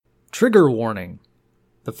Trigger warning.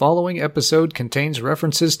 The following episode contains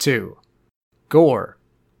references to gore,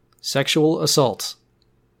 sexual assault,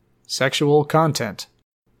 sexual content,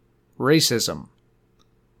 racism,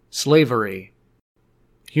 slavery,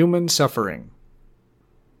 human suffering,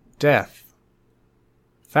 death,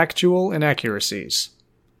 factual inaccuracies,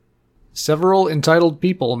 several entitled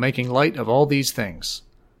people making light of all these things.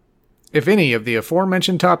 If any of the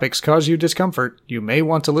aforementioned topics cause you discomfort, you may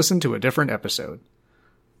want to listen to a different episode.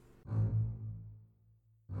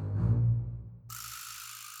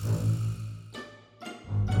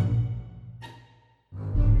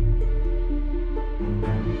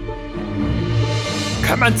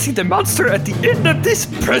 Come and see the monster at the end of this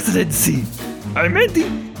presidency. I'm Andy.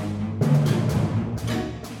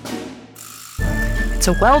 It's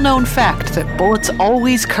a well-known fact that bullets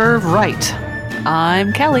always curve right.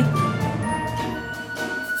 I'm Kelly.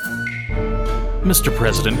 Mr.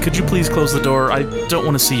 President, could you please close the door? I don't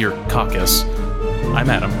want to see your caucus. I'm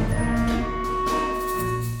Adam.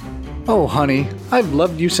 Oh, honey, I've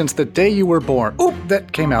loved you since the day you were born. Oop,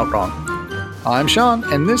 that came out wrong. I'm Sean,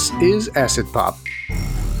 and this is Acid Pop.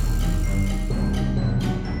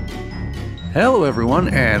 Hello, everyone,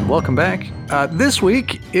 and welcome back. This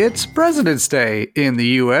week, it's President's Day in the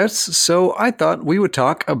U.S., so I thought we would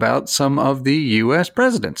talk about some of the U.S.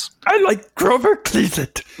 presidents. I like Grover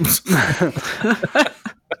Cleveland.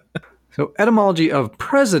 So, etymology of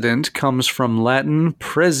president comes from Latin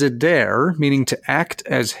presidere, meaning to act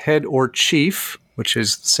as head or chief, which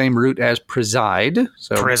is the same root as preside.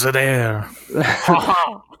 So, Presidere.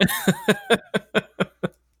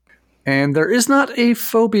 And there is not a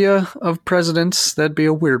phobia of presidents. That'd be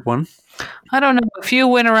a weird one. I don't know if you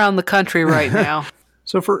went around the country right now.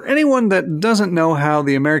 So for anyone that doesn't know how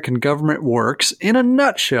the American government works, in a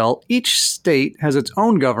nutshell, each state has its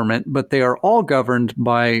own government, but they are all governed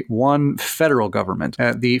by one federal government.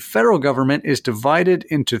 The federal government is divided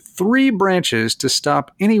into 3 branches to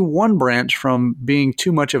stop any one branch from being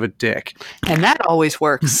too much of a dick. And that always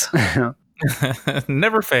works.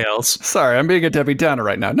 Never fails. Sorry, I'm being a Debbie Downer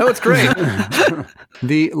right now. No, it's great.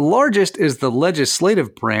 The largest is the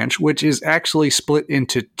legislative branch, which is actually split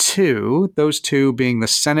into 2, those 2 being the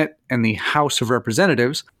Senate and the House of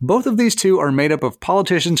Representatives. Both of these 2 are made up of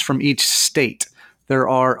politicians from each state. There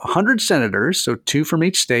are 100 senators, so 2 from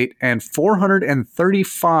each state, and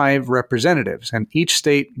 435 representatives, and each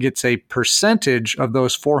state gets a percentage of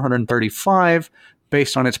those 435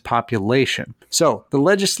 based on its population. So, the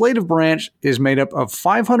legislative branch is made up of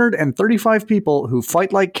 535 people who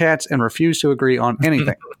fight like cats and refuse to agree on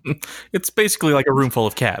anything. It's basically like a room full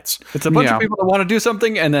of cats. It's a bunch of people that want to do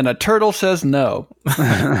something, and then a turtle says no.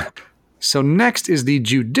 So next is the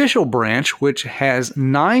judicial branch, which has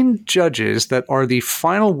 9 judges that are the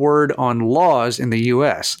final word on laws in the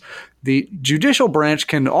U.S. The judicial branch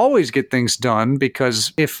can always get things done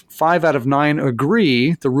because if 5 out of 9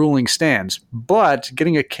 agree, the ruling stands. But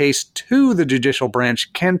getting a case to the judicial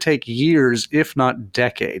branch can take years, if not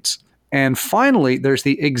decades. And finally, there's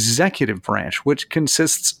the executive branch, which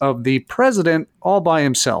consists of the president all by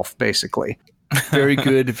himself, basically. Very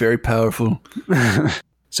good, very powerful.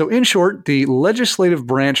 So in short, the legislative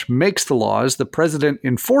branch makes the laws, the president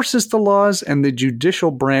enforces the laws, and the judicial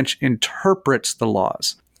branch interprets the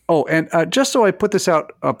laws. Oh, and just so I put this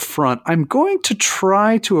out up front, I'm going to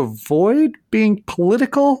try to avoid being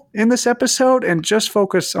political in this episode and just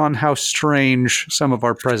focus on how strange some of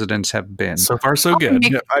our presidents have been. So far, so good.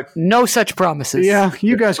 No such promises. Yeah,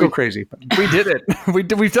 you guys go crazy. We did it.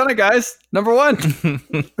 We've done it, guys. Number 1.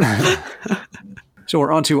 So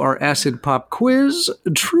we're on to our Acid Pop quiz.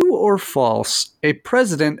 True or false, a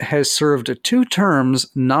president has served 2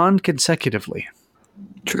 terms non-consecutively?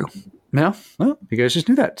 True. No? Well, you guys just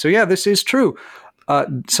knew that. So yeah, this is true.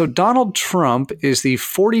 So Donald Trump is the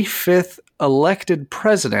 45th elected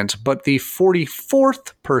president, but the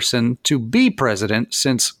 44th person to be president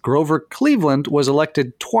since Grover Cleveland was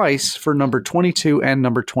elected twice for number 22 and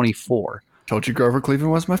number 24. Told you Grover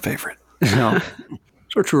Cleveland was my favorite. No.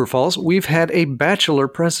 So true or false, we've had a bachelor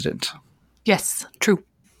president. Yes, true.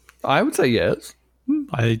 I would say yes.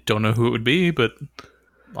 I don't know who it would be, but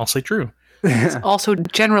I'll say true. It's also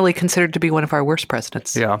generally considered to be one of our worst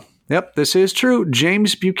presidents. Yeah. Yep, this is true.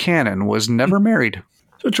 James Buchanan was never married.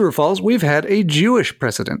 So true or false, we've had a Jewish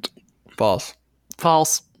president. False.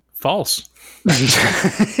 False. False.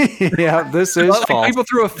 Yeah, this is false. People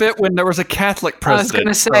threw a fit when there was a Catholic president. I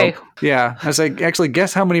was going to say. Yeah, I was like, actually,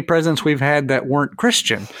 guess how many presidents we've had that weren't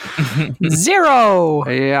Christian? 0.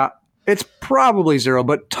 Yeah, it's probably 0,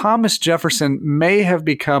 but Thomas Jefferson may have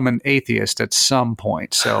become an atheist at some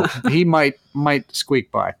point, so he might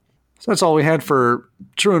squeak by. So that's all we had for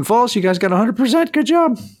true and false. You guys got 100%. Good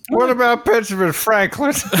job. What about Benjamin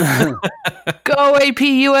Franklin? Go AP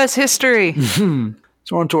US history.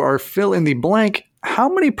 So on to our fill in the blank. How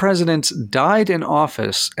many presidents died in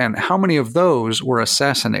office and how many of those were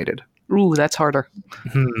assassinated? Ooh, that's harder.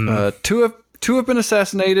 Two have been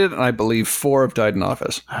assassinated, and I believe 4 have died in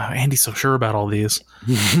office. Andy's so sure about all these.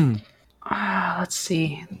 Let's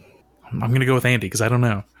see. I'm going to go with Andy because I don't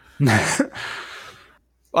know.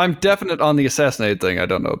 I'm definite on the assassinated thing. I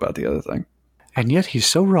don't know about the other thing. And yet he's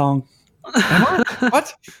so wrong.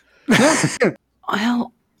 What?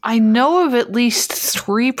 Well, I know of at least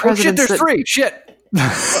 3 Oh, shit, presidents. there's 3. Shit.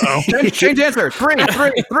 Change answer.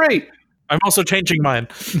 3. I'm also changing mine.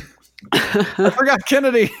 I forgot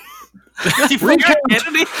Kennedy. You forgot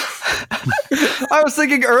Kennedy? I was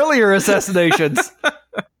thinking earlier assassinations.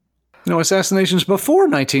 No assassinations before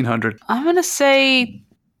 1900. I'm going to say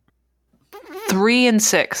 3 and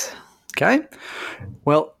 6. Okay.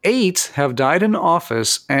 Well, 8 have died in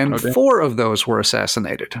office, and 4 of those were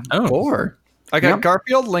assassinated. Oh. 4. I got Yep.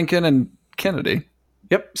 Garfield, Lincoln, and Kennedy.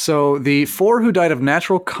 Yep. So the 4 who died of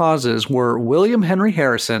natural causes were William Henry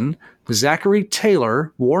Harrison, Zachary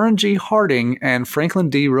Taylor, Warren G. Harding, and Franklin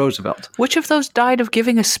D. Roosevelt. Which of those died of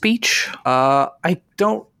giving a speech? I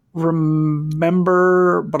don't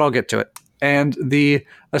remember, but I'll get to it. And the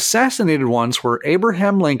assassinated ones were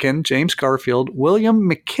Abraham Lincoln, James Garfield, William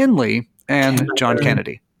McKinley, and John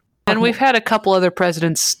Kennedy. And we've had a couple other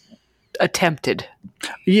presidents attempted.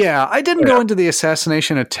 Yeah, I didn't go into the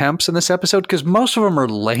assassination attempts in this episode because most of them are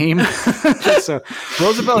lame. So,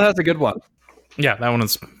 Roosevelt has a good one. Yeah, that one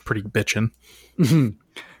is pretty bitchin'.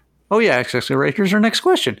 oh yeah, actually, right, here's our next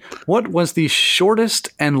question. What was the shortest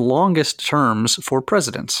and longest terms for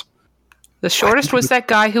presidents? The shortest was that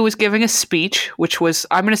guy who was giving a speech, which was,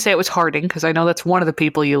 I'm going to say it was Harding, because I know that's one of the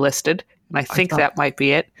people you listed, and I think that might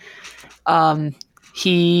be it.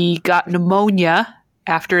 He got pneumonia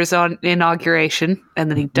after his inauguration, and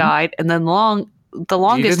then he died, and then the You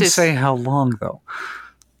longest didn't is... say how long, though.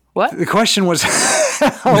 What? The question was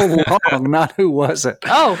how long, not who was it.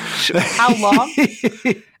 Oh, how long?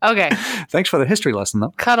 Okay, Thanks for the history lesson,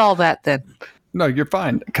 though. cut all that then. No, you're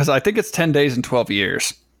fine. Because I think it's 10 days and 12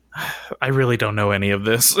 years. I really don't know any of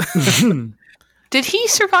this. Did he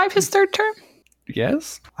survive his 3rd term?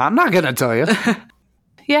 Yes? I'm not going to tell you.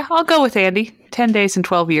 Yeah, I'll go with Andy. 10 days and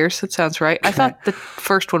 12 years. That sounds right. I thought the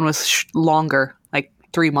first one was longer, like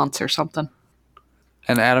 3 months or something.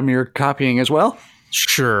 And Adam, you're copying as well?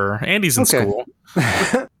 Sure. Andy's in Okay. school.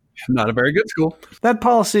 Not a very good school. That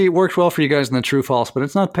policy worked well for you guys in the true false, but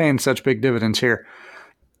it's not paying such big dividends here.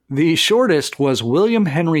 The shortest was William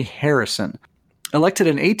Henry Harrison. Elected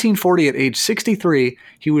in 1840 at age 63,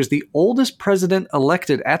 he was the oldest president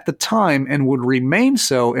elected at the time and would remain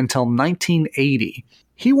so until 1980.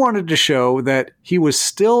 He wanted to show that he was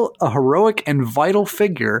still a heroic and vital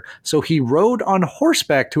figure, so he rode on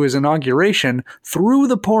horseback to his inauguration through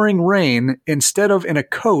the pouring rain instead of in a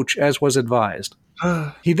coach as was advised.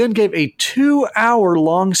 He then gave a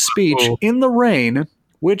 2-hour-long speech in the rain,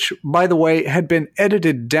 which, by the way, had been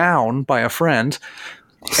edited down by a friend,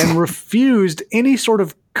 and refused any sort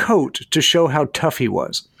of coat to show how tough he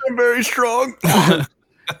was. I'm very strong.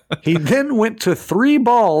 He then went to 3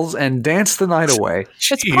 balls and danced the night away.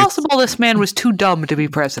 It's possible this man was too dumb to be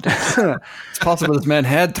president. It's possible this man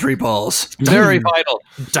had 3 balls. Very vital.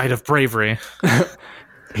 Died of bravery.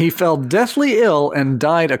 He fell deathly ill and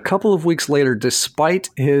died a couple of weeks later despite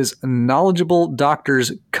his knowledgeable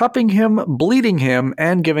doctors cupping him, bleeding him,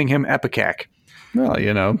 and giving him Epicac. Well,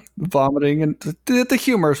 you know, vomiting and the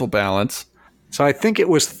humors will balance. So I think it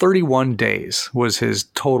was 31 days was his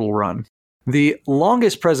total run. The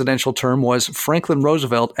longest presidential term was Franklin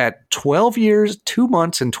Roosevelt at 12 years, 2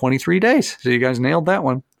 months, and 23 days. So you guys nailed that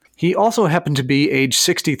one. He also happened to be age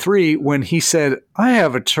 63 when he said, "I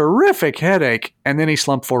have a terrific headache," and then he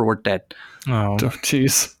slumped forward dead. Oh. Oh,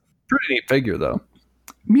 jeez. Pretty neat figure, though.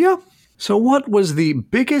 Yeah. So what was the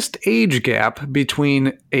biggest age gap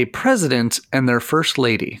between a president and their first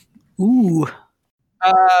lady? Ooh.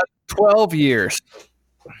 12 years.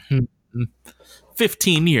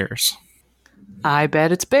 15 years. I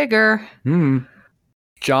bet it's bigger.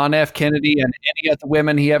 John F. Kennedy and any of the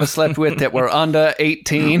women he ever slept with that were under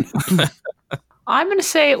 18. I'm going to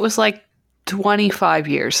say it was like 25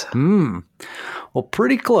 years. Well,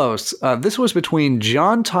 pretty close. This was between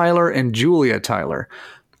John Tyler and Julia Tyler.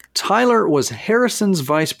 Tyler was Harrison's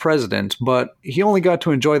vice president, but he only got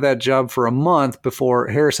to enjoy that job for a month before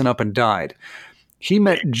Harrison up and died. He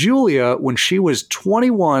met Julia when she was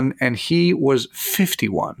 21 and he was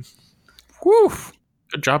 51. Whew.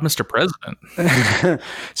 Good job, Mr. President.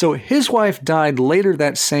 So his wife died later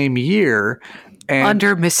that same year. And,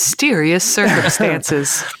 Under mysterious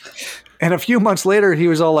circumstances. and a few months later, he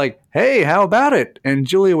was all like, hey, how about it? And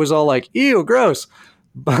Julia was all like, ew, gross.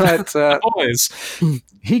 But Always.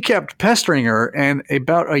 he kept pestering her, and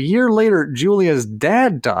about a year later, Julia's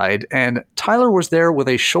dad died, and Tyler was there with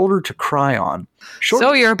a shoulder to cry on.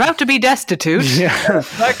 So you're about to be destitute. Yeah.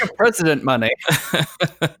 Lack of president money.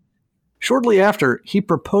 Shortly after, he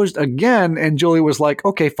proposed again, and Julia was like,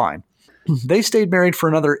 okay, fine. They stayed married for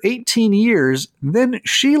another 18 years. Then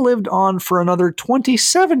she lived on for another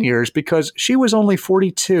 27 years because she was only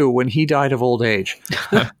 42 when he died of old age.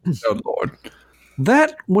 Oh, Lord.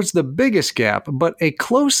 That was the biggest gap, but a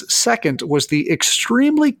close second was the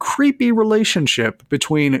extremely creepy relationship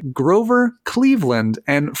between Grover Cleveland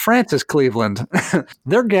and Frances Cleveland.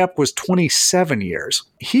 Their gap was 27 years.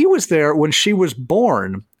 He was there when she was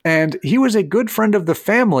born, and he was a good friend of the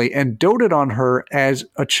family and doted on her as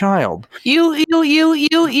a child. You.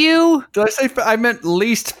 Did I say I meant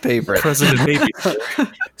least favorite? President baby.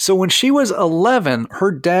 So when she was 11,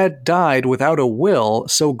 her dad died without a will,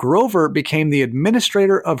 so Grover became the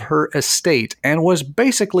administrator of her estate and was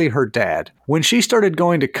basically her dad. When she started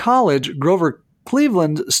going to college, Grover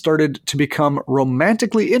Cleveland started to become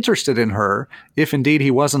romantically interested in her, if indeed he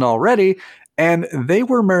wasn't already, and they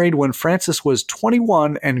were married when Frances was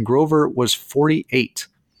 21 and Grover was 48.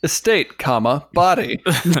 Estate, comma, body.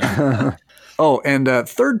 Oh, and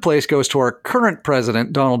third place goes to our current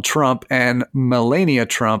president, Donald Trump, and Melania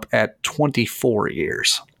Trump at 24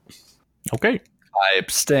 years. Okay. I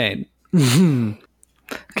abstain. Kelly's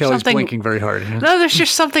Something- blinking very hard. No, there's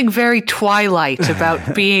just something very Twilight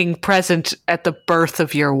about being present at the birth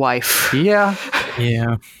of your wife. Yeah.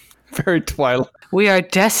 Yeah. Very Twilight. We are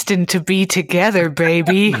destined to be together,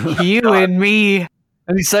 baby. You and me.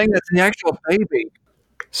 And he's saying that's the actual baby.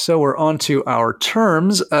 So we're on to our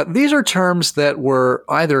terms. These are terms that were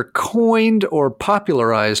either coined or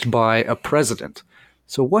popularized by a president.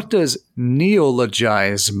 So what does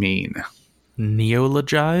neologize mean?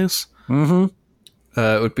 Neologize?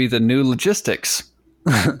 It would be the new logistics.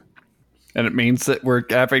 And it means that we're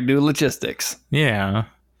having new logistics. Yeah.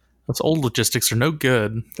 Those old logistics are no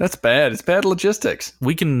good. That's bad. It's bad logistics.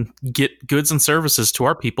 We can get goods and services to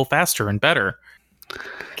our people faster and better.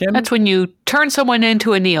 That's when you turn someone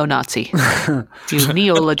into a neo-Nazi. You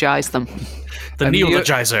neologize them. The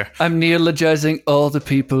neologizer. I'm neologizing all the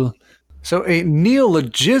people. So a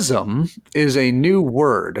neologism is a new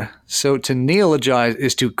word. So to neologize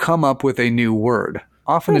is to come up with a new word,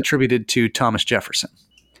 often attributed to Thomas Jefferson.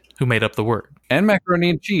 Who made up the word? And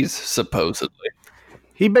macaroni and cheese, supposedly.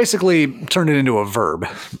 He basically turned it into a verb.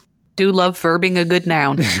 Do love verbing a good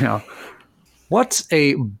noun. Now, what's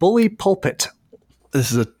a bully pulpit?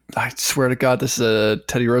 I swear to God, this is a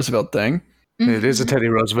Teddy Roosevelt thing. It is a Teddy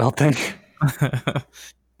Roosevelt thing.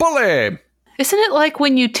 Bully! Isn't it like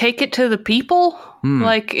when you take it to the people?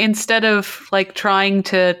 Like instead of like trying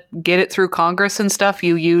to get it through Congress and stuff,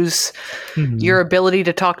 you use your ability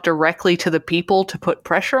to talk directly to the people to put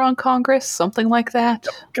pressure on Congress, something like that.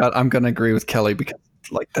 God, I'm going to agree with Kelly because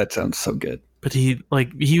like that sounds so good. But he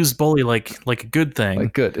used bully like a good thing.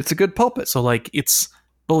 Like good. It's a good pulpit. So like it's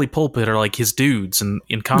bully pulpit are like his dudes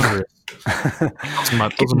in Congress. those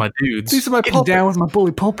are my dudes. These are my Getting pulpits. down with my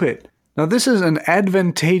bully pulpit. Now, this is an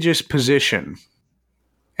advantageous position.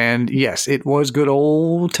 And yes, it was good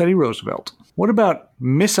old Teddy Roosevelt. What about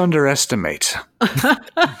misunderestimate?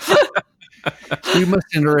 We must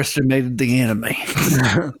underestimate the enemy.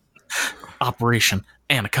 Operation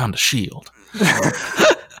Anaconda Shield.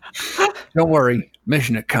 Don't worry.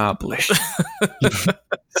 Mission accomplished.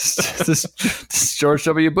 this is George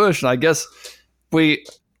W. Bush, and I guess we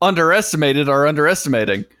underestimated our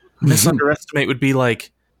underestimating. Misunderestimate would be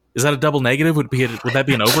like, is that a double negative? Would that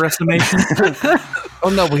be an overestimation? Oh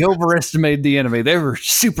no, we overestimated the enemy. They were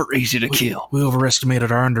super easy to kill. We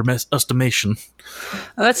overestimated our underestimation.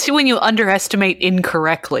 That's when you underestimate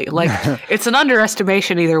incorrectly. Like it's an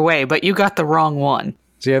underestimation either way, but you got the wrong one.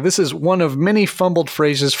 So yeah, this is one of many fumbled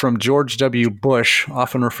phrases from George W. Bush,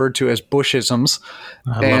 often referred to as Bushisms.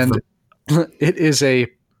 And it is a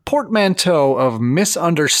portmanteau of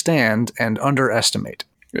misunderstand and underestimate.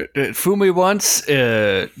 Fool me once,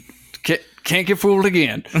 can't get fooled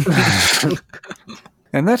again.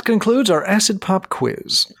 And that concludes our Acid Pop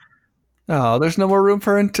quiz. Oh, there's no more room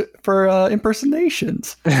for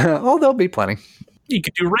impersonations. Oh, there'll be plenty. You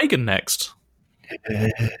could do Reagan next.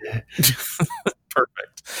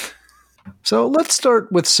 Perfect. So let's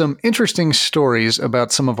start with some interesting stories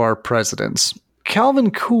about some of our presidents.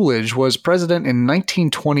 Calvin Coolidge was president in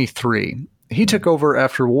 1923. He took over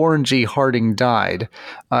after Warren G. Harding died,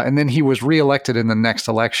 and then he was reelected in the next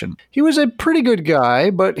election. He was a pretty good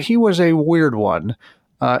guy, but he was a weird one.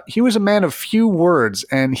 He was a man of few words,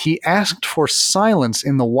 and he asked for silence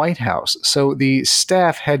in the White House, so the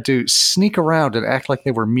staff had to sneak around and act like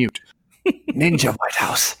they were mute. Ninja White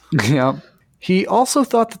House. Yeah. He also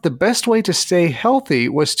thought that the best way to stay healthy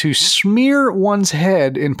was to smear one's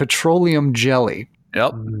head in petroleum jelly.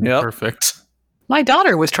 Yep. Perfect. My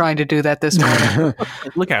daughter was trying to do that this morning.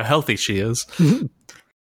 Look how healthy she is.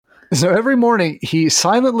 So every morning, he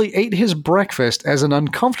silently ate his breakfast as an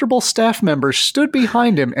uncomfortable staff member stood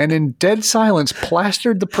behind him and in dead silence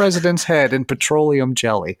plastered the president's head in petroleum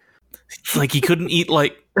jelly. Like he couldn't eat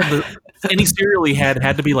any cereal he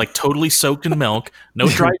had to be like totally soaked in milk, no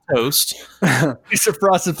dry toast. Mr.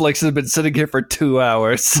 Frosted Flakes has been sitting here for 2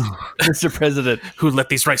 hours. Mr. President. Who let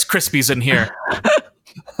these Rice Krispies in here?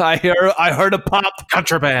 I heard a pop.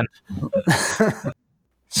 Contraband.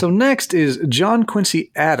 So next is John Quincy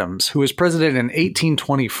Adams, who was president in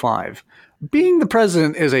 1825. Being the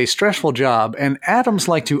president is a stressful job, and Adams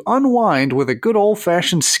liked to unwind with a good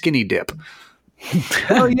old-fashioned skinny dip.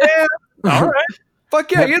 Hell yeah! All right.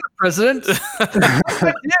 Fuck yeah, you're the president.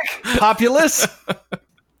 Populous.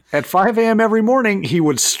 At 5 a.m. every morning, he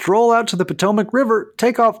would stroll out to the Potomac River,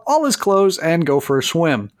 take off all his clothes, and go for a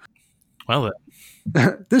swim. Well,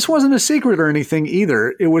 This wasn't a secret or anything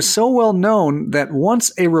either. It was so well known that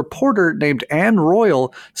once a reporter named Anne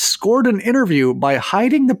Royal scored an interview by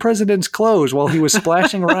hiding the president's clothes while he was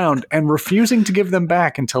splashing around and refusing to give them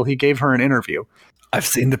back until he gave her an interview. I've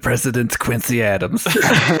seen the president's Quincy Adams.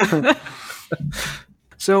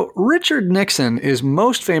 So Richard Nixon is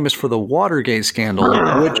most famous for the Watergate scandal,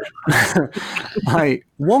 which I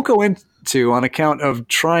won't go into on account of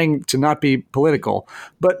trying to not be political.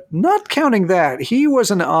 But not counting that, he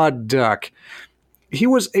was an odd duck. He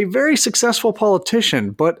was a very successful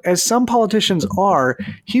politician, but as some politicians are,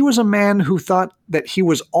 he was a man who thought that he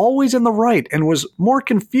was always in the right and was more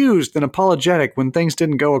confused than apologetic when things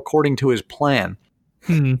didn't go according to his plan.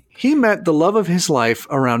 He met the love of his life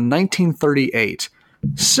around 1938.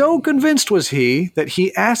 So convinced was he that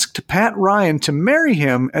he asked Pat Ryan to marry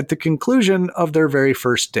him at the conclusion of their very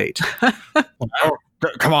first date.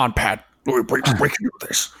 Come on, Pat. We can do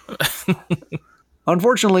this.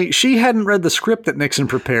 Unfortunately, she hadn't read the script that Nixon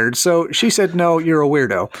prepared, so she said, "No, you're a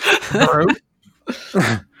weirdo."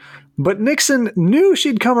 But Nixon knew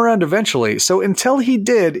she'd come around eventually, so until he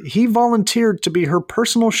did, he volunteered to be her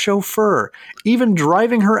personal chauffeur, even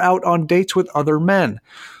driving her out on dates with other men.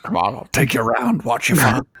 Come on, I'll take you around, watch you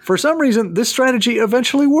fun. For some reason, this strategy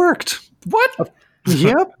eventually worked. What?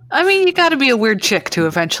 Yep, I mean, you got to be a weird chick to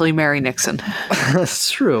eventually marry Nixon. that's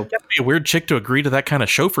true. you have to be a weird chick to agree to that kind of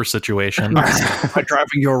chauffeur situation. By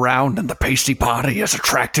driving you around and the pasty party has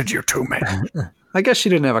attracted you to me. I guess she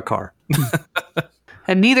didn't have a car.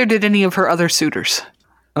 And neither did any of her other suitors.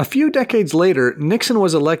 A few decades later, Nixon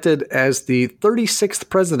was elected as the 36th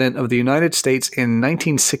president of the United States in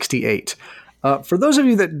 1968. For those of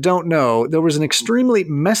you that don't know, there was an extremely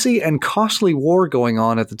messy and costly war going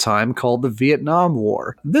on at the time called the Vietnam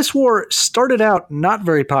War. This war started out not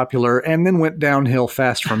very popular and then went downhill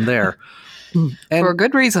fast from there. And, For a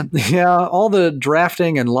good reason. yeah, all the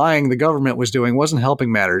drafting and lying the government was doing wasn't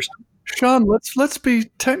helping matters. Sean, let's be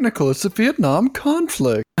technical. It's a Vietnam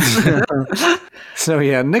conflict. So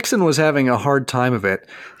yeah, Nixon was having a hard time of it.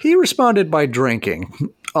 He responded by drinking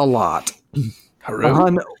a lot.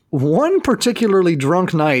 On one particularly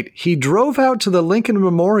drunk night, he drove out to the Lincoln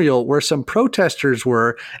Memorial where some protesters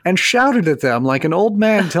were and shouted at them like an old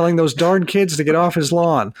man telling those darn kids to get off his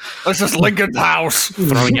lawn. This is Lincoln's house.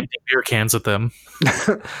 Throwing empty beer cans at them.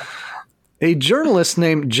 A journalist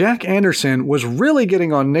named Jack Anderson was really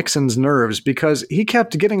getting on Nixon's nerves because he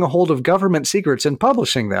kept getting a hold of government secrets and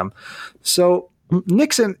publishing them. So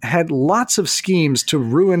Nixon had lots of schemes to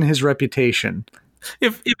ruin his reputation.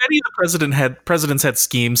 If any of the presidents had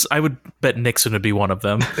schemes, I would bet Nixon would be one of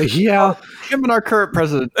them. Yeah. Him and our current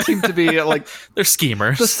president seem to be like They're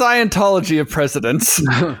schemers. the Scientology of presidents.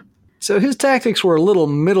 So his tactics were a little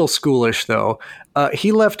middle schoolish, though.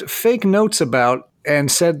 He left fake notes about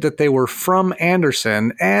and said that they were from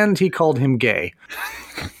Anderson, and he called him gay.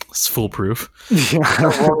 It's foolproof.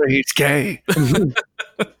 Rory, he's gay.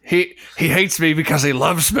 He hates me because he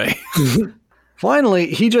loves me.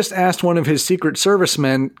 Finally, he just asked one of his Secret Service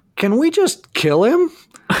men, "Can we just kill him?"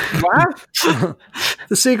 What?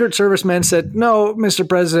 The Secret Service man said, "No, Mr.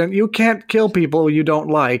 President, you can't kill people you don't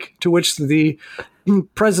like," to which the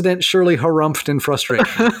president surely harumphed in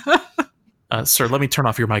frustration. Sir, let me turn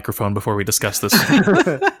off your microphone before we discuss this.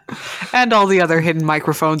 And all the other hidden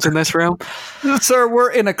microphones in this room. Sir,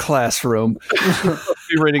 we're in a classroom.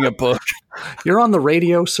 You're reading a book. You're on the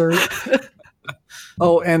radio, sir.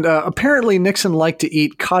 Oh, and apparently Nixon liked to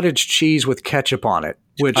eat cottage cheese with ketchup on it,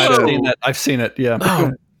 which I've seen it.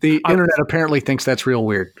 Yeah. the internet apparently thinks that's real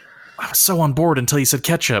weird. I was so on board until you said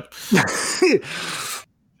ketchup.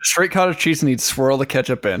 Straight cottage cheese needs swirl the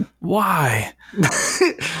ketchup in. Why?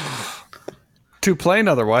 Too plain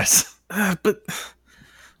otherwise. But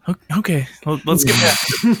okay, well, let's get back.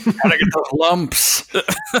 Gotta get those lumps.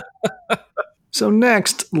 So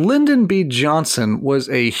next, Lyndon B. Johnson was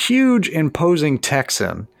a huge, imposing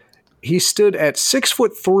Texan. He stood at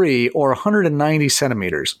 6'3" or 190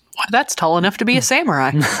 centimeters. That's tall enough to be a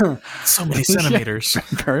samurai. So many centimeters.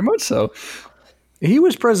 Very much so. He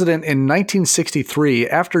was president in 1963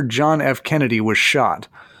 after John F. Kennedy was shot.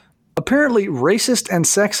 Apparently racist and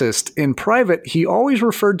sexist, in private, he always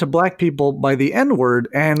referred to black people by the N-word,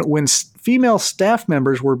 and when female staff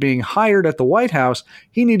members were being hired at the White House,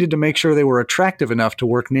 he needed to make sure they were attractive enough to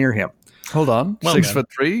work near him. Hold on. Well,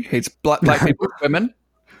 6'3", hates black people and women.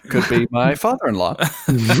 Could be my father-in-law.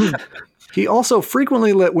 He also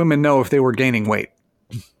frequently let women know if they were gaining weight.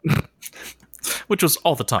 Which was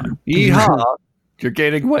all the time. Yeehaw. You're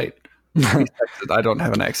gaining weight. I don't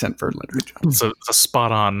have an accent for literature. It's a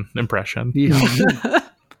spot-on impression.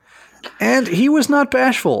 And he was not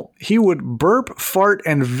bashful. He would burp, fart,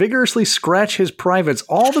 and vigorously scratch his privates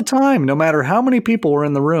all the time, no matter how many people were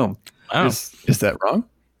in the room. Oh. Is that wrong?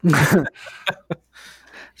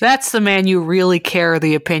 That's the man you really care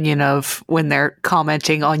the opinion of when they're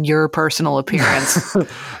commenting on your personal appearance.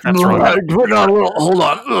 That's right. Hold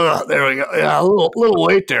on. Ugh, there we go. Yeah, a little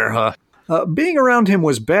weight there, huh? Being around him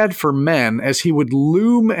was bad for men, as he would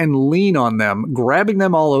loom and lean on them, grabbing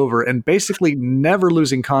them all over and basically never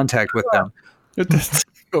losing contact with them.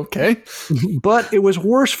 Okay. But it was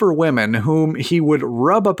worse for women, whom he would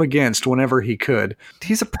rub up against whenever he could.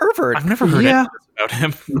 He's a pervert. I've never heard anything about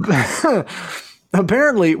him.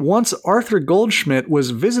 Apparently, once Arthur Goldschmidt was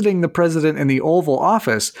visiting the president in the Oval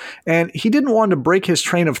Office, and he didn't want to break his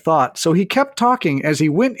train of thought, so he kept talking as he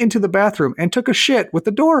went into the bathroom and took a shit with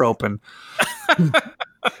the door open.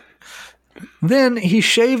 Then he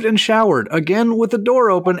shaved and showered, again with the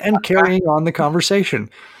door open and carrying on the conversation.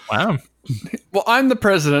 Wow. Well, I'm the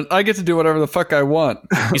president. I get to do whatever the fuck I want.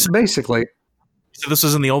 Basically. So this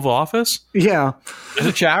is in the Oval Office? Yeah, Is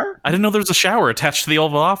it shower? I didn't know there was a shower attached to the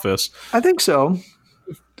Oval Office. I think so.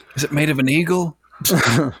 Is it made of an eagle?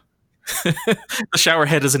 The shower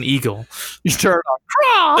head is an eagle. You turn it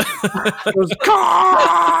on. It was the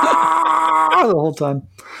whole time.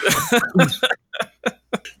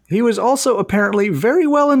 He was also apparently very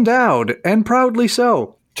well endowed, and proudly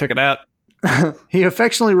so. Check it out. He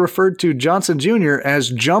affectionately referred to Johnson Jr. as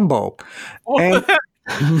Jumbo. And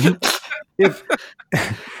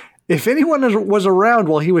if anyone was around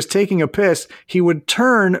while he was taking a piss, he would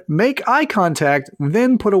turn, make eye contact,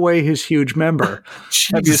 then put away his huge member.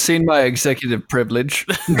 Have you seen my executive privilege?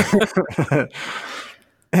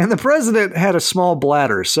 And the president had a small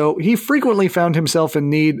bladder, so he frequently found himself in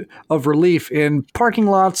need of relief in parking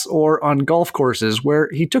lots or on golf courses, where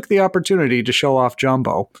he took the opportunity to show off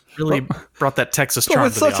Jumbo. Really brought that Texas But charm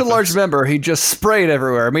with to the such a office. large member, he just sprayed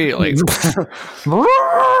everywhere immediately.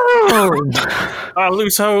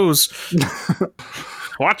 Loose hose.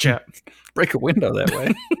 Watch it. Break a window that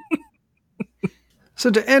way. So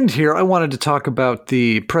to end here, I wanted to talk about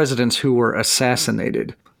the presidents who were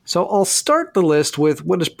assassinated. So I'll start the list with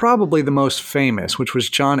what is probably the most famous, which was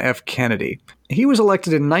John F. Kennedy. He was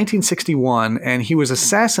elected in 1961, and he was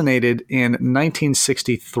assassinated in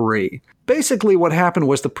 1963. Basically, what happened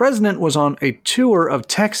was the president was on a tour of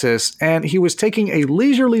Texas, and he was taking a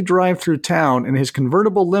leisurely drive through town in his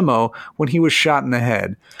convertible limo when he was shot in the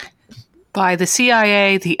head. By the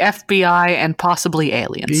CIA, the FBI, and possibly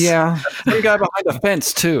aliens. Yeah. Some guy behind a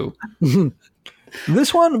fence, too.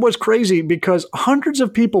 This one was crazy because hundreds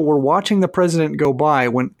of people were watching the president go by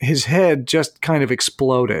when his head just kind of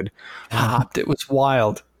exploded. Popped. It was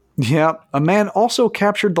wild. Yeah, a man also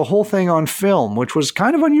captured the whole thing on film, which was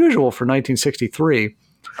kind of unusual for 1963.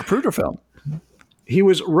 A Pruder film. He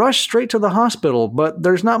was rushed straight to the hospital, but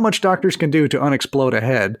there's not much doctors can do to unexplode a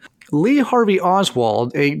head. Lee Harvey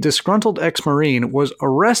Oswald, a disgruntled ex-Marine, was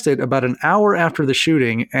arrested about an hour after the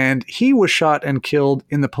shooting, and he was shot and killed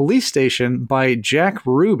in the police station by Jack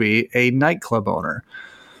Ruby, a nightclub owner.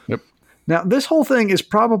 Yep. Now, this whole thing is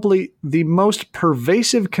probably the most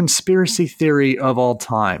pervasive conspiracy theory of all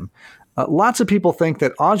time. Lots of people think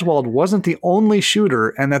that Oswald wasn't the only shooter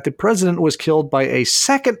and that the president was killed by a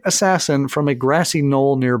second assassin from a grassy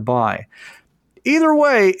knoll nearby. Either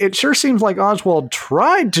way, it sure seems like Oswald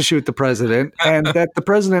tried to shoot the president and that the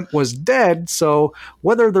president was dead. So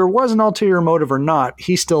whether there was an ulterior motive or not,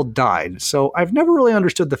 he still died. So I've never really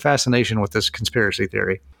understood the fascination with this conspiracy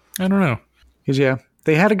theory. I don't know. Because, yeah,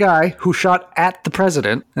 they had a guy who shot at the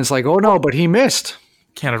president. And it's like, oh no, but he missed.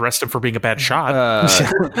 Can't arrest him for being a bad shot.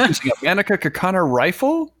 Using a Manica Kakana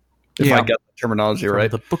rifle? If I got the terminology From right.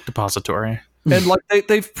 the book depository. And like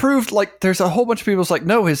they've proved, like, there's a whole bunch of people's like,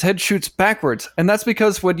 no, his head shoots backwards. And that's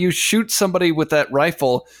because when you shoot somebody with that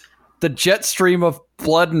rifle, the jet stream of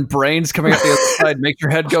blood and brains coming out the other side makes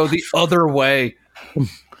your head go the other way.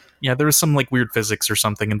 Yeah, there was some like weird physics or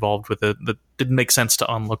something involved with it that didn't make sense to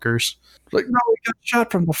onlookers. Like, no, he got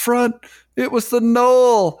shot from the front. It was the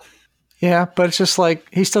knoll. Yeah, but it's just like,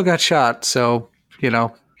 he still got shot. So,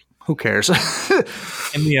 who cares?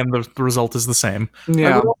 In the end, the result is the same. I would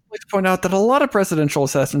also like to point out that a lot of presidential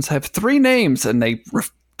assassins have 3 names, and they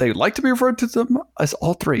like to be referred to them as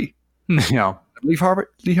all 3. Yeah. Lee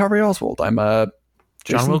Harvey Oswald. I'm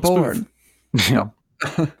Jason Wilkes Bourne. Yeah.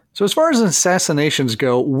 So as far as assassinations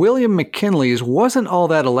go, William McKinley's wasn't all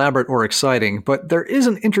that elaborate or exciting, but there is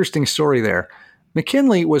an interesting story there.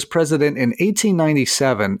 McKinley was president in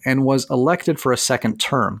 1897 and was elected for a second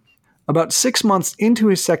term. About 6 months into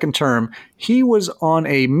his second term, he was on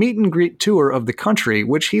a meet and greet tour of the country,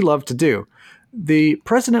 which he loved to do. The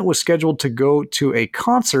president was scheduled to go to a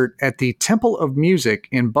concert at the Temple of Music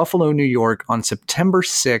in Buffalo, New York on September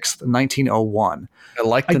 6th, 1901. I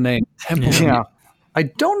like the name. Temple. Yeah. I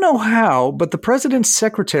don't know how, but the president's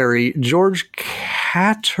secretary, George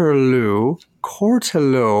Cortelyou,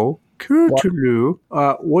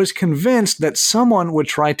 was convinced that someone would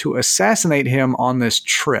try to assassinate him on this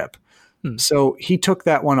trip. So he took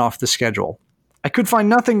that one off the schedule. I could find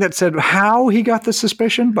nothing that said how he got the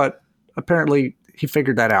suspicion, but apparently he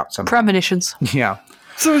figured that out somehow. Premonitions. Yeah.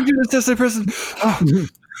 Someone's going to assassinate the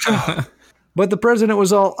president. But the president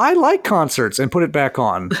was all, I like concerts, and put it back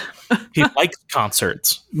on. He likes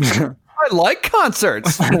concerts. I like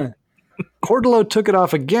concerts. Cortelyou took it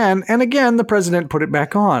off again, and again the president put it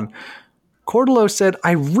back on. Cortelyou said,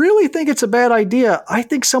 I really think it's a bad idea. I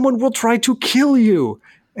think someone will try to kill you.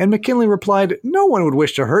 And McKinley replied, no one would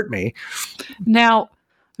wish to hurt me. Now,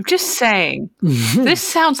 I'm just saying, this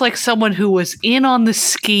sounds like someone who was in on the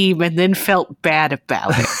scheme and then felt bad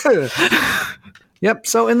about it. Yep,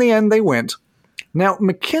 so in the end, they went. Now,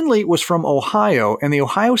 McKinley was from Ohio, and the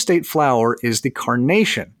Ohio state flower is the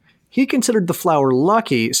carnation. He considered the flower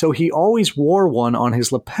lucky, so he always wore one on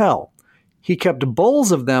his lapel. He kept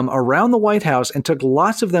bowls of them around the White House and took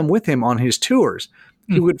lots of them with him on his tours.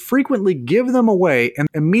 He would frequently give them away and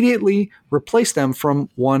immediately replace them from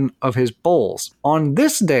one of his bowls. On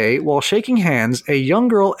this day, while shaking hands, a young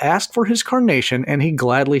girl asked for his carnation and he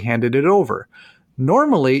gladly handed it over.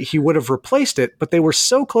 Normally, he would have replaced it, but they were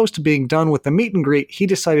so close to being done with the meet and greet, he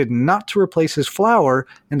decided not to replace his flower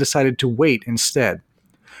and decided to wait instead.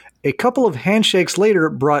 A couple of handshakes later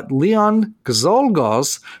brought Leon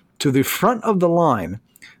Czolgosz to the front of the line.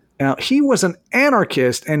 Now, he was an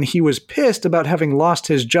anarchist, and he was pissed about having lost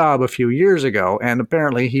his job a few years ago, and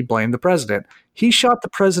apparently he blamed the president. He shot the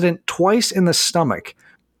president twice in the stomach,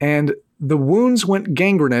 and the wounds went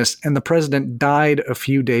gangrenous, and the president died a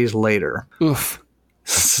few days later. Oof.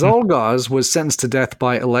 Czolgosz was sentenced to death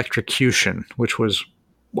by electrocution, which was,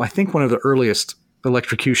 I think, one of the earliest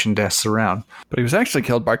electrocution deaths around. But he was actually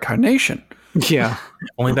killed by carnation. Yeah.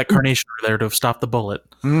 Only that carnation were there to have stopped the bullet.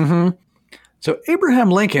 Mm-hmm. So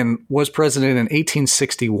Abraham Lincoln was president in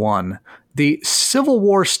 1861. The Civil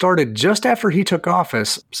War started just after he took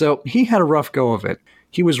office, so he had a rough go of it.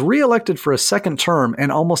 He was reelected for a second term,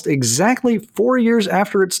 and almost exactly 4 years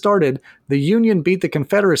after it started, the Union beat the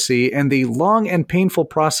Confederacy, and the long and painful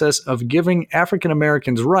process of giving African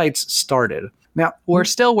Americans rights started. Now, We're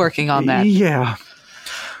still working on that. Yeah.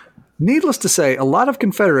 Needless to say, a lot of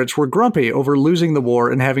Confederates were grumpy over losing the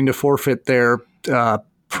war and having to forfeit their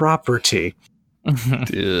property.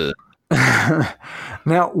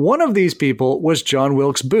 Now, one of these people was John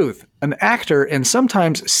Wilkes Booth, an actor and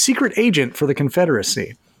sometimes secret agent for the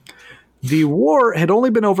Confederacy. The war had only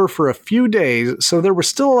been over for a few days, so there was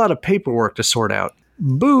still a lot of paperwork to sort out.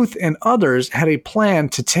 Booth and others had a plan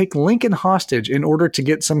to take Lincoln hostage in order to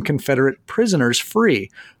get some Confederate prisoners free.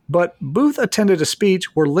 But Booth attended a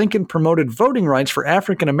speech where Lincoln promoted voting rights for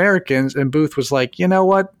African Americans, and Booth was like, you know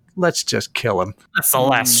what? Let's just kill him. That's the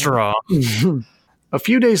last straw. A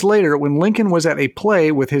few days later, when Lincoln was at a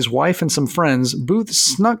play with his wife and some friends, Booth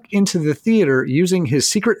snuck into the theater using his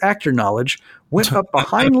secret actor knowledge, went up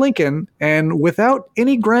behind Lincoln, and without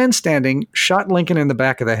any grandstanding, shot Lincoln in the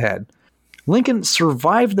back of the head. Lincoln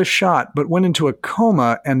survived the shot, but went into a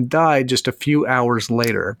coma and died just a few hours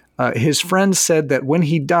later. His friends said that when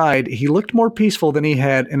he died, he looked more peaceful than he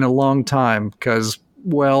had in a long time because,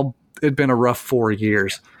 well, it'd been a rough 4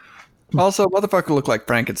 years. Also, motherfucker looked like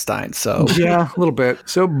Frankenstein, so... Yeah, a little bit.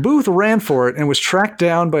 So Booth ran for it and was tracked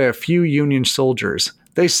down by a few Union soldiers.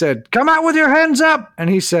 They said, "Come out with your hands up!" And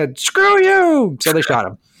he said, "Screw you!" So they shot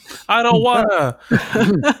him. I don't wanna.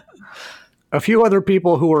 A few other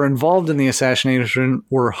people who were involved in the assassination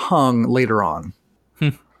were hung later on.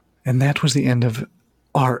 And that was the end of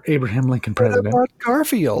our Abraham Lincoln president. What about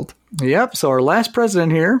Garfield? Yep, so our last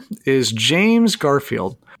president here is James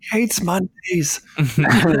Garfield. Hates Mondays.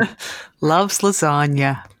 Loves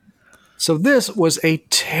lasagna. So this was a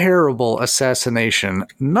terrible assassination,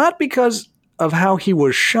 not because of how he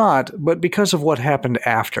was shot, but because of what happened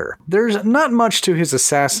after. There's not much to his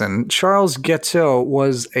assassin. Charles Guiteau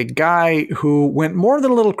was a guy who went more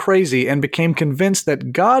than a little crazy and became convinced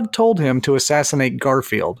that God told him to assassinate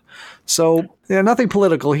Garfield. So, yeah, nothing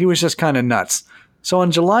political, he was just kind of nuts. So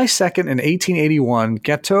on July 2nd in 1881,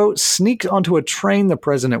 Guiteau sneaks onto a train the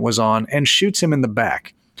president was on and shoots him in the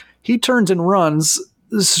back. He turns and runs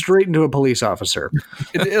straight into a police officer.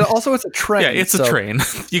 Also, it's a train. Yeah, it's a train.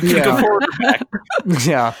 You can go forward or back.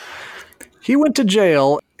 Yeah. He went to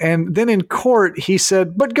jail, and then in court, he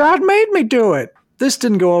said, "But God made me do it." This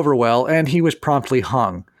didn't go over well, and he was promptly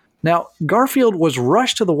hung. Now, Garfield was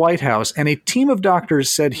rushed to the White House, and a team of doctors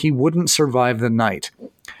said he wouldn't survive the night.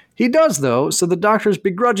 He does, though, so the doctors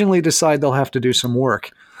begrudgingly decide they'll have to do some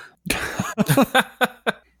work.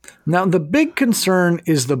 Now, the big concern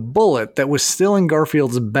is the bullet that was still in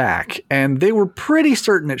Garfield's back, and they were pretty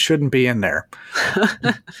certain it shouldn't be in there.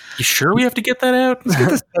 You sure we have to get that out? Let's get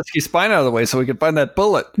this pesky spine out of the way so we can find that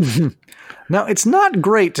bullet. Now, it's not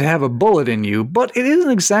great to have a bullet in you, but it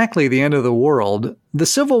isn't exactly the end of the world. The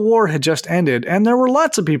Civil War had just ended, and there were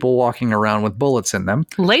lots of people walking around with bullets in them.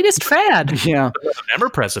 Latest fad. Yeah. Remember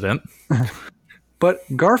president. But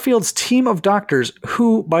Garfield's team of doctors,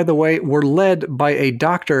 who, by the way, were led by a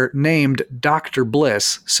doctor named Dr.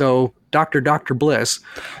 Bliss. So, Dr. Bliss.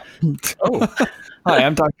 Oh. Hi,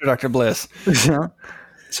 I'm Dr. Bliss.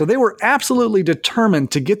 So they were absolutely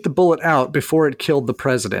determined to get the bullet out before it killed the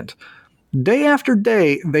president. Day after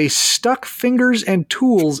day, they stuck fingers and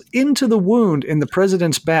tools into the wound in the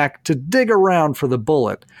president's back to dig around for the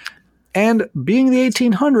bullet. And being the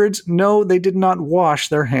 1800s, no, they did not wash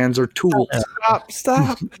their hands or tools.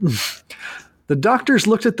 Stop. The doctors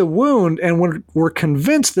looked at the wound and were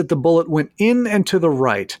convinced that the bullet went in and to the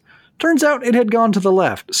right. Turns out it had gone to the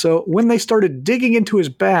left, so when they started digging into his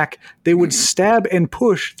back, they would stab and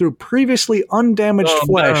push through previously undamaged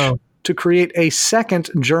flesh to create a second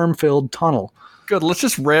germ-filled tunnel. Good, let's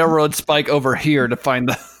just railroad Spike over here to find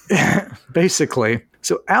the... Basically.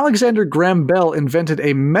 So Alexander Graham Bell invented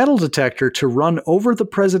a metal detector to run over the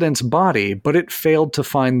president's body, but it failed to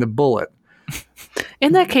find the bullet.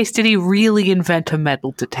 In that case, did he really invent a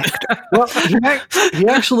metal detector? Well, he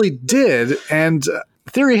actually did, and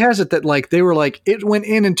theory has it that they were it went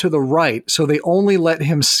in and to the right, so they only let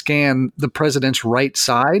him scan the president's right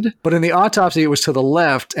side. But in the autopsy, it was to the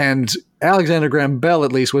left, and Alexander Graham Bell,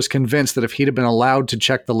 at least, was convinced that if he'd have been allowed to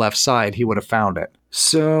check the left side, he would have found it.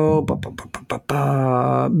 So,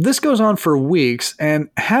 this goes on for weeks, and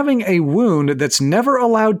having a wound that's never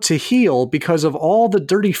allowed to heal because of all the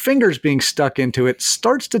dirty fingers being stuck into it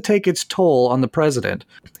starts to take its toll on the president.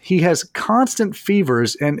 He has constant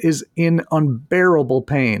fevers and is in unbearable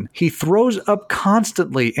pain. He throws up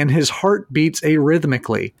constantly, and his heart beats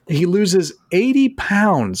arrhythmically. He loses 80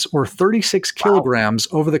 pounds, or 36 kilograms,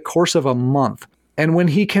 over the course of a month. And when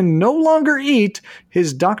he can no longer eat,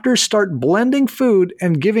 his doctors start blending food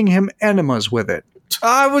and giving him enemas with it.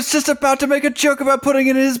 I was just about to make a joke about putting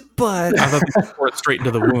it in his butt. I thought they pour it straight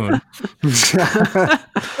into the wound.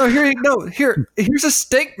 Here's a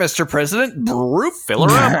steak, Mr. President. Fill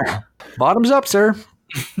her up. Bottoms up, sir.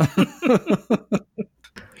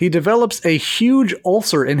 He develops a huge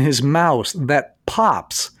ulcer in his mouth that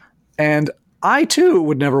pops, and I, too,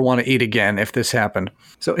 would never want to eat again if this happened.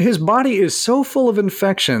 So his body is so full of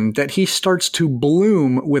infection that he starts to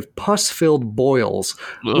bloom with pus-filled boils,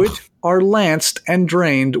 which are lanced and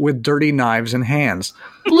drained with dirty knives and hands.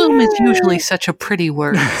 Bloom is usually such a pretty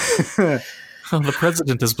word. The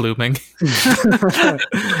president is blooming.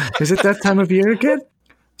 Is it that time of year, kid?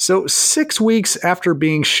 So 6 weeks after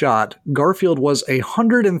being shot, Garfield was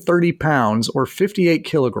 130 pounds or 58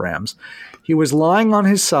 kilograms. He was lying on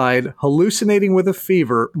his side, hallucinating with a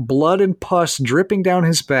fever, blood and pus dripping down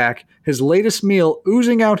his back, his latest meal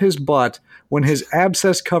oozing out his butt, when his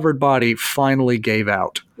abscess-covered body finally gave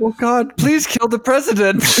out. Oh, God, please kill the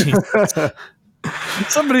president.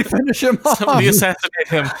 Somebody finish him off. Somebody assassinate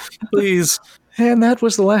him, please. And that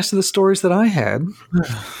was the last of the stories that I had.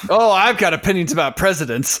 Oh, I've got opinions about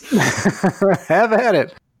presidents. Have at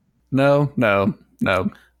it. No.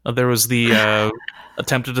 There was the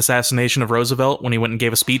attempted assassination of Roosevelt when he went and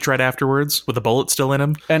gave a speech right afterwards with a bullet still in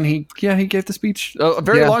him. And he gave the speech, a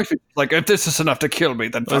very long speech. Like, if this is enough to kill me,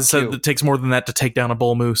 then fuck you. It takes more than that to take down a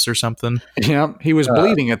bull moose or something. Yeah, he was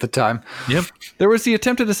bleeding at the time. Yep. There was the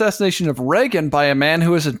attempted assassination of Reagan by a man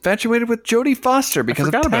who was infatuated with Jodie Foster because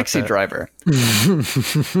of Taxi Driver.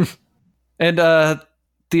 And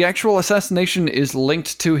the actual assassination is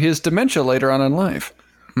linked to his dementia later on in life.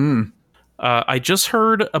 I just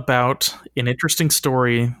heard about an interesting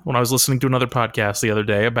story when I was listening to another podcast the other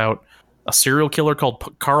day about a serial killer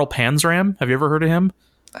called Carl Panzram. Have you ever heard of him?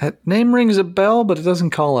 That name rings a bell, but it doesn't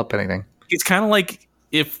call up anything. He's kind of like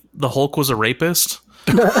if the Hulk was a rapist.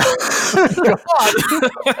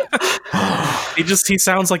 He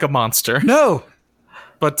sounds like a monster. No.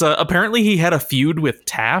 But apparently he had a feud with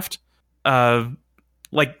Taft. I'd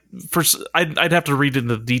have to read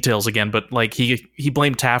into the details again, but like he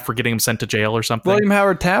blamed Taft for getting him sent to jail or something. William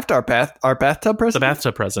Howard Taft, our bathtub president? The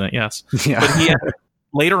bathtub president, yes. Yeah. But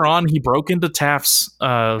later on, he broke into Taft's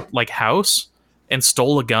house and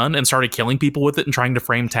stole a gun and started killing people with it and trying to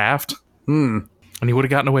frame Taft. And he would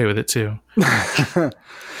have gotten away with it too.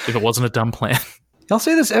 If it wasn't a dumb plan. I'll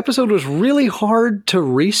say this episode was really hard to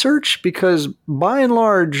research because by and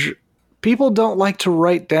large, people don't like to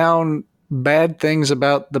write down bad things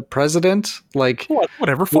about the president. Like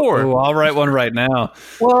whatever for. Oh, I'll write one right now.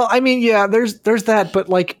 Well, I mean, yeah, there's that, but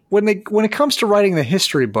like when it comes to writing the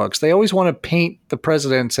history books, they always want to paint the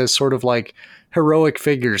presidents as sort of like heroic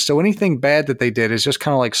figures. So anything bad that they did is just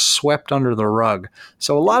kind of like swept under the rug.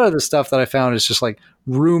 So a lot of the stuff that I found is just like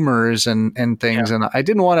rumors and things, and I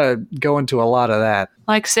didn't want to go into a lot of that.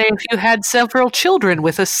 Like, say, if you had several children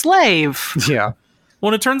with a slave. Yeah.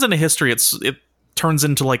 When it turns into history, it turns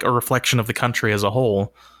into like a reflection of the country as a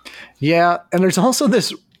whole. Yeah, and there's also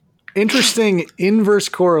this interesting inverse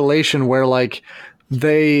correlation where like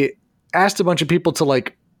they asked a bunch of people to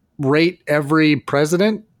like rate every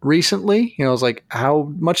president recently. You know, it's like,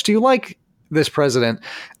 how much do you like this president?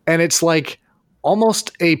 And it's like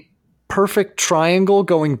almost a perfect triangle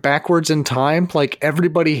going backwards in time. Like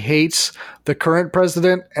everybody hates the current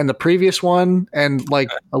president and the previous one and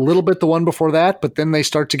like a little bit the one before that, but then they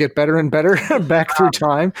start to get better and better back through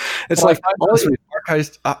time. It's we've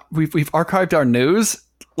archived our news.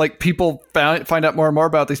 Like people find out more and more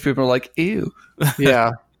about these people are like, ew.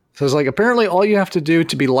 Yeah. So it's like, apparently all you have to do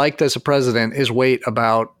to be liked as a president is wait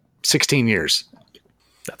about 16 years.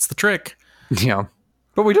 That's the trick. Yeah.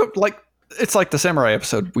 But we don't like, it's like the samurai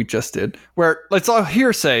episode we just did, where it's all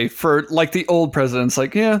hearsay for like the old presidents.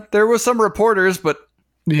 Like, yeah, there was some reporters, but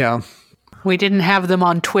yeah, we didn't have them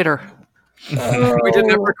on Twitter. We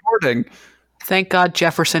didn't have recording. Thank God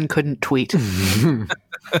Jefferson couldn't tweet. Him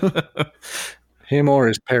or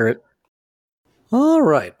his parrot. All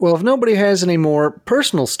right. Well, if nobody has any more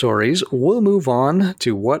personal stories, we'll move on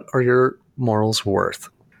to what are your morals worth.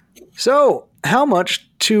 So, how much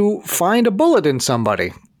to find a bullet in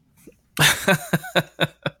somebody?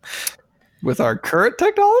 With our current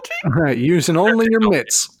technology? Using only your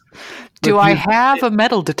mitts. Do I have a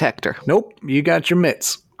metal detector? Nope, you got your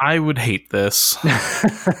mitts. I would hate this.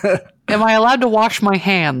 Am I allowed to wash my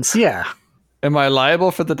hands? Yeah. Am I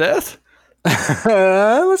liable for the death?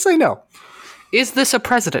 Let's say no. Is this a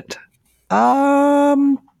president?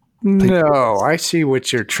 No, I see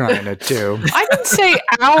what you're trying to do. I didn't say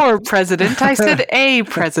our president. I said a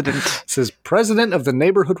president. It says president of the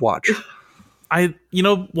Neighborhood Watch. You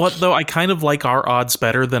know what, though? I kind of like our odds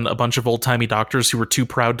better than a bunch of old-timey doctors who were too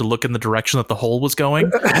proud to look in the direction that the hole was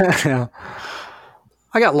going. Yeah.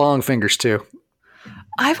 I got long fingers, too.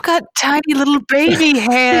 I've got tiny little baby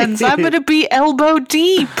hands. I'm going to be elbow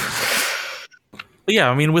deep. Yeah,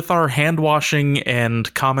 I mean, with our hand washing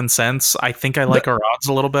and common sense, I think I like our odds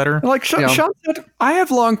a little better. Like Sean said, I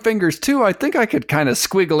have long fingers, too. I think I could kind of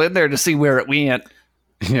squiggle in there to see where it went.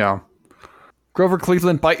 Yeah. Grover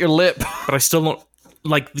Cleveland, bite your lip. But I still don't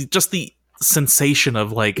like just the sensation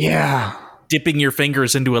of like dipping your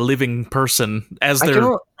fingers into a living person as they're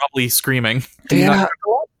probably screaming. Yeah.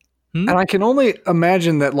 And I can only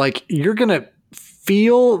imagine that like you're going to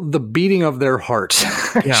feel the beating of their heart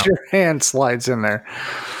as your hand slides in there.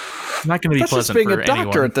 Not going to be pleasant just being for a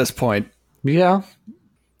doctor anyone. at this point. Yeah.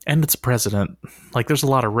 And it's a president. Like, there's a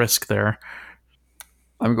lot of risk there.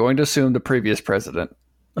 I'm going to assume the previous president.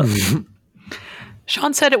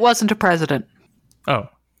 Sean said it wasn't a president. Oh.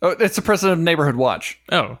 Oh, it's the president of Neighborhood Watch.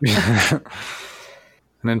 Oh.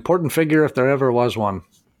 An important figure if there ever was one.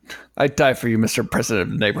 I'd die for you, Mr.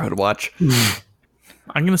 President of Neighborhood Watch.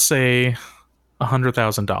 I'm going to say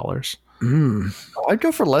 $100,000. Oh, I'd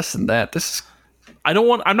go for less than that.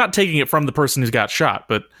 I'm not taking it from the person who's got shot,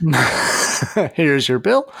 but Here's your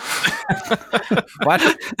bill.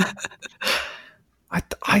 What?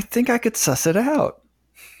 I think I could suss it out.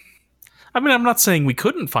 I mean, I'm not saying we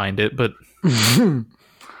couldn't find it, but it's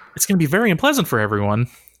going to be very unpleasant for everyone.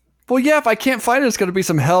 Well, yeah, if I can't find it, it's going to be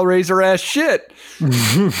some Hellraiser ass shit.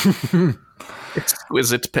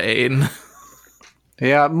 Exquisite pain.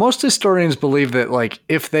 Yeah, most historians believe that, like,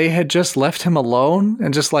 if they had just left him alone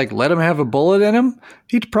and just, like, let him have a bullet in him,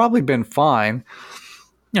 he'd probably been fine.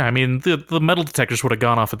 Yeah, I mean, the metal detectors would have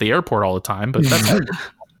gone off at the airport all the time, but that's...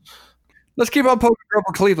 Let's keep on poking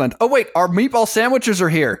Grover Cleveland. Oh, wait, our meatball sandwiches are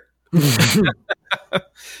here.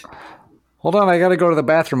 Hold on, I gotta go to the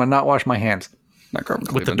bathroom and not wash my hands. Not Grover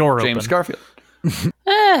Cleveland. With the door James open. Garfield.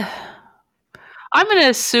 I'm going to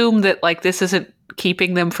assume that like this isn't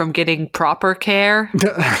keeping them from getting proper care.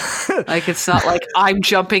 Like it's not like I'm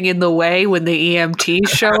jumping in the way when the EMTs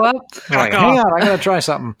show up. Right, hang on, I gotta try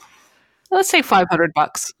something. Let's say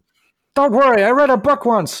 $500. Don't worry, I read a book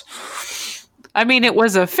once. I mean, it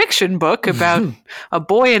was a fiction book about a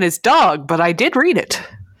boy and his dog, but I did read it.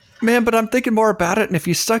 Man, but I'm thinking more about it, and if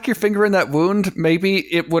you stuck your finger in that wound, maybe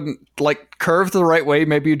it wouldn't, like, curve the right way.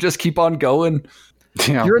 Maybe you just keep on going.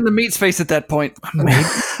 Yeah. You're in the meat space at that point.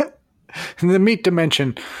 In the meat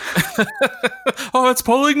dimension. Oh, it's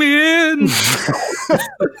pulling me in!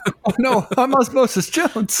 Oh, no, I'm Osmosis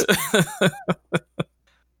Jones.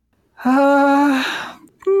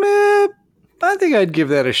 I think I'd give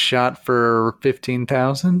that a shot for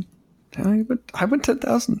 15,000. I went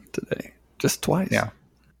 10,000 today. Just twice. Yeah.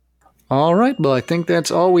 All right, well, I think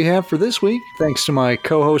that's all we have for this week. Thanks to my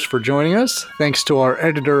co-host for joining us. Thanks to our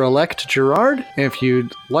editor-elect, Gerard. If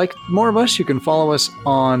you'd like more of us, you can follow us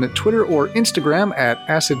on Twitter or Instagram at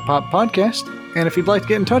Acid Pop Podcast. And if you'd like to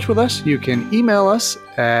get in touch with us, you can email us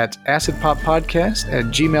at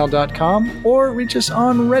acidpoppodcast@gmail.com or reach us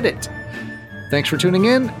on Reddit. Thanks for tuning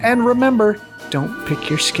in, and remember, don't pick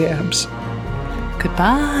your scabs.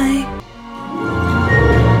 Goodbye.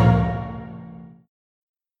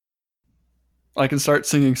 I can start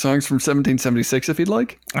singing songs from 1776 if you'd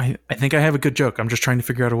like. I think I have a good joke. I'm just trying to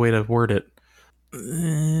figure out a way to word it.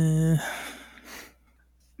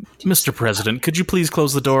 Mr. President, could you please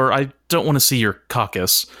close the door? I don't want to see your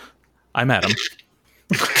caucus. I'm Adam.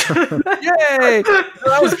 Yay!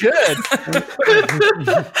 That was good.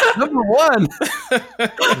 Number one.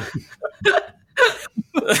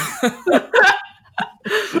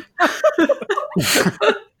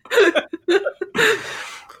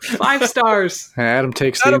 5 stars. Adam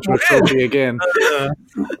takes the intro trophy again.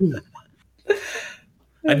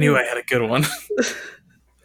 I knew I had a good one.